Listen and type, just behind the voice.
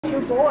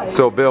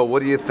So, Bill,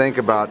 what do you think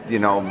about,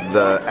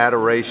 the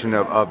adoration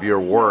of your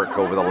work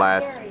over the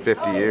last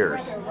 50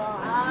 years?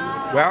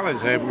 Well,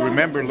 as I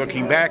remember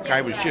looking back,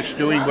 I was just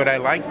doing what I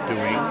liked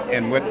doing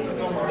and what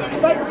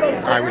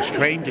I was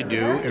trained to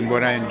do and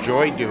what I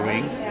enjoy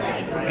doing.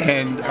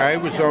 And I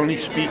was only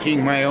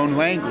speaking my own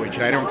language.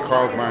 I don't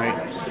call my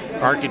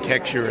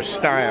architecture a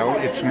style,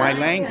 it's my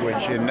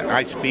language, and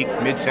I speak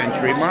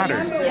mid-century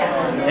modern.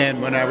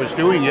 And when I was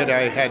doing it,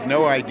 I had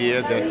no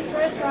idea that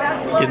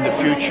in the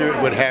future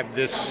it would have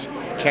this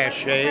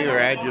cachet or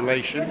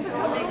adulation,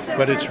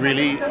 but it's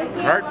really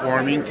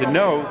heartwarming to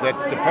know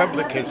that the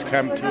public has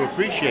come to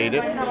appreciate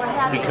it,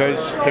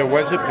 because there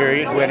was a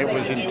period when it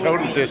was in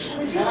total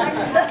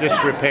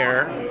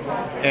disrepair,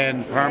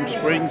 and Palm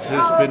Springs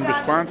has been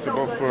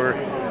responsible for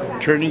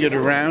turning it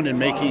around and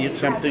making it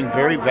something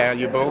very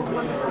valuable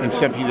and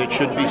something that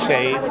should be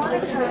saved.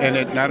 And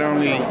it not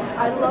only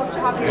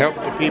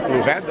helped the people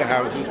who had the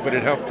houses, but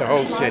it helped the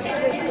whole city.